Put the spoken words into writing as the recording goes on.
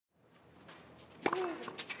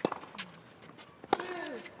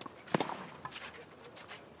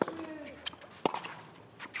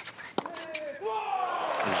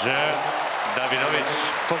Davidovich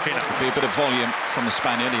Fokina. Be a bit of volume from the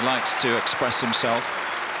Spaniard. He likes to express himself.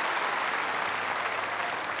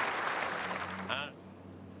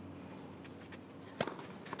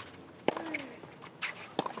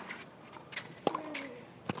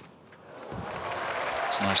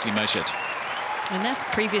 It's nicely measured. In their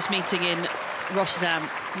previous meeting in Rotterdam,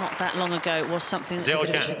 not that long ago, it was something that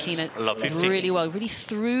Stefanos Tsitsipas did really well. Really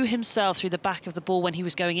threw himself through the back of the ball when he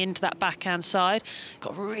was going into that backhand side.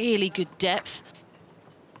 Got really good depth.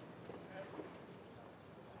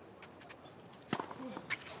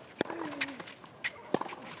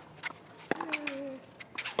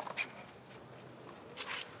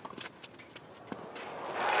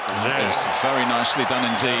 That is very nicely done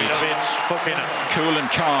indeed. Cool and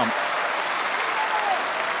calm.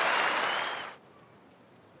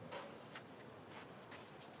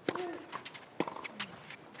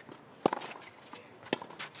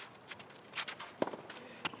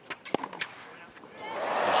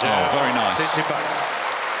 Oh, very nice.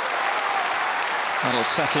 That'll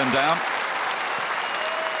settle him down.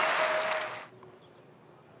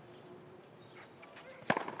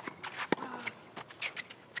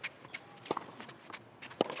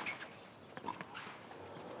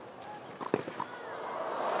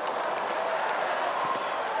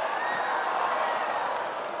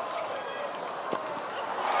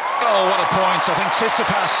 Oh, what a point. I think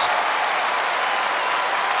Tsitsipas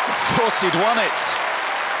thought he'd won it.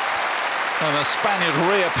 And the Spaniard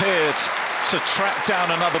reappeared to track down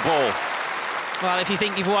another ball. Well, if you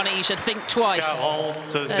think you've won it, you should think twice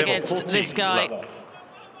against this guy.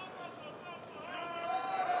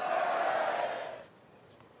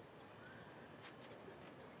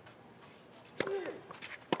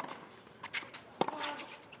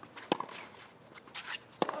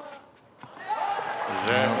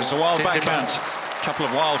 It was a wild backhand. A couple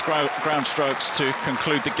of wild ground strokes to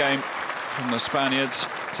conclude the game from the Spaniards.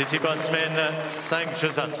 Tsitsipas mène 5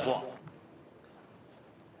 jeux à 3.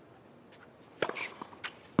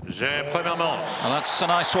 Première manche. Well, that's a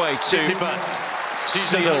nice way to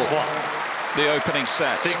seal the opening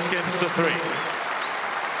set. 6 games to 3.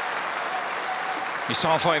 He's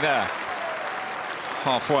halfway there.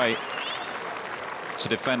 Halfway to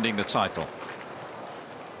defending the title.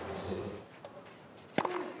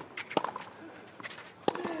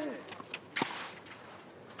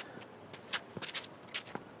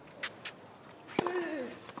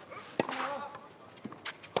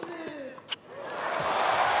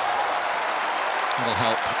 That'll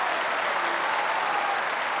help.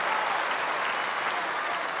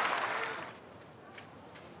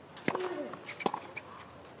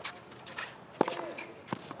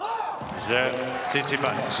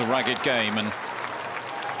 It's a ragged game, and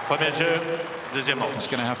he's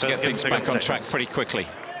going to have to get things back on track pretty quickly.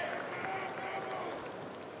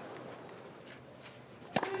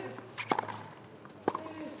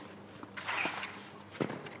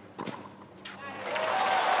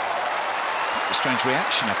 Strange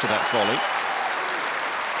reaction after that volley.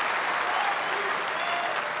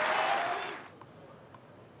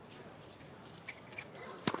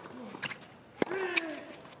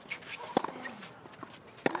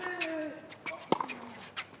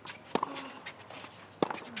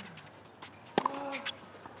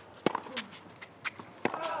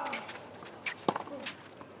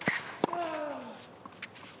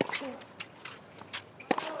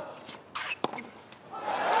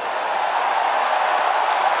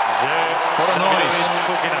 What a noise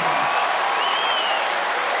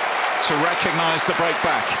to recognise the break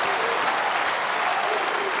back.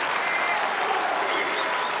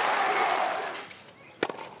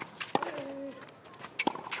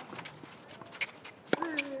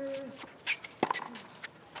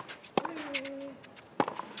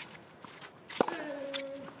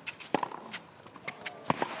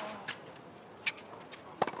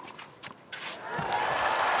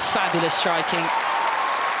 Fabulous striking.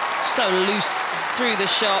 So loose through the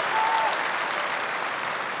shot.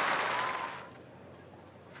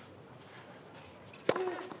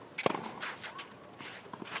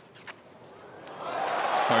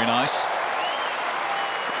 Very nice.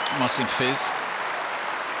 Martin Fizz.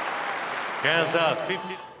 15 à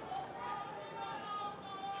 50.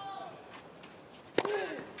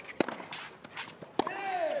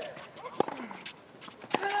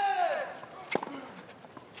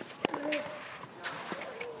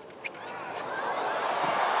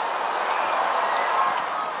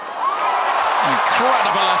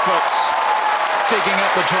 Incredible efforts, digging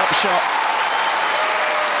up the drop shot.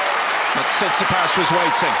 But Tsitsipas was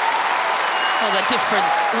waiting. Well, the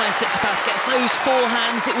difference when Tsitsipas gets those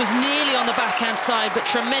forehands, it was nearly on the backhand side, but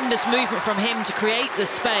tremendous movement from him to create the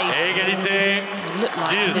space. It looked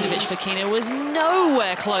like Davidovich Fokina was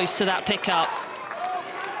nowhere close to that pickup.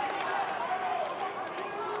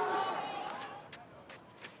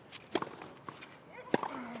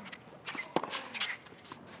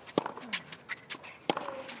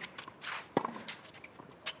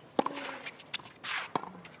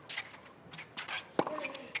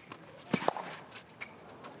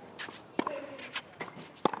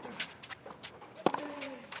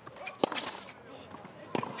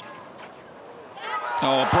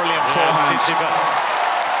 Oh, brilliant forehand.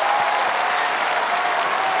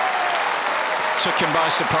 Took him by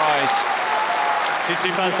surprise.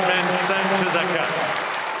 Tsitsipas men Saint-Josaka.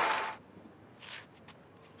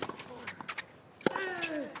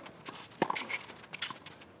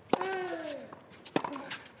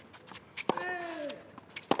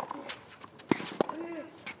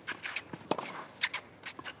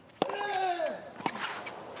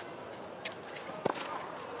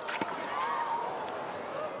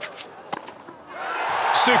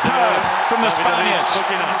 Superb from the Spaniards.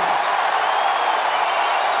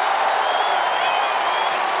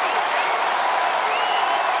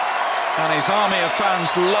 And his army of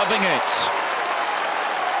fans loving it.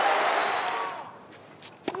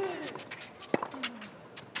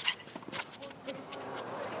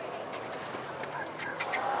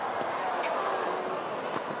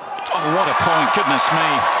 Oh, what a point, goodness me.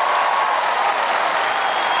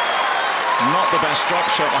 Not the best drop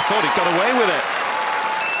shot. I thought he got away with it.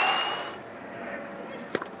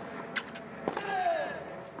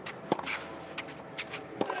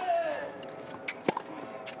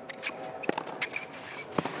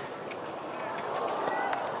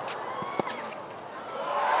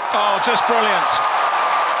 Oh, just brilliant.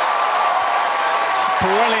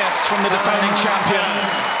 Brilliant from the defending champion.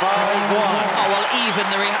 5-1. Oh, well, even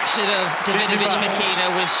the reaction of Davidovich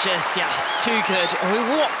Fokina was just, yeah, it's too good.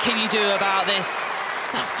 What can you do about this?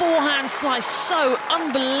 That forehand slice so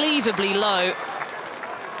unbelievably low.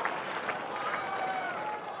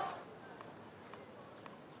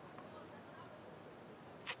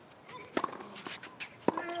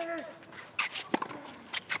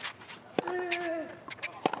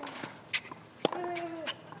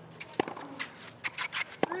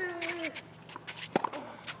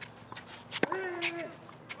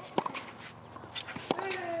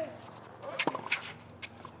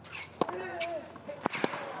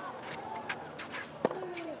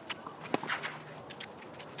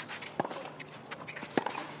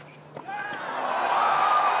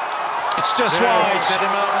 It's just wide,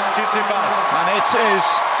 and it is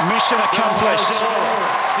mission accomplished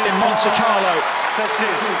in Monte Carlo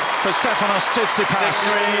for Stefanos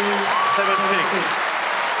Tsitsipas.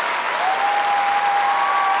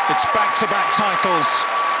 It's back-to-back titles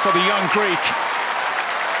for the young Greek.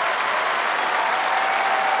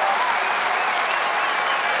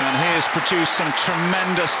 And he has produced some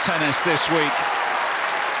tremendous tennis this week.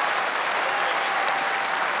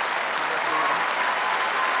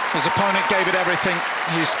 His opponent gave it everything.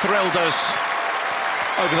 He's thrilled us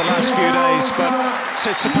over the last few days, but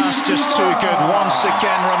Tsitsipas just too good, once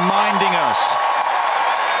again reminding us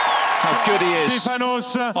how good he is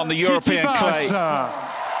on the European clay.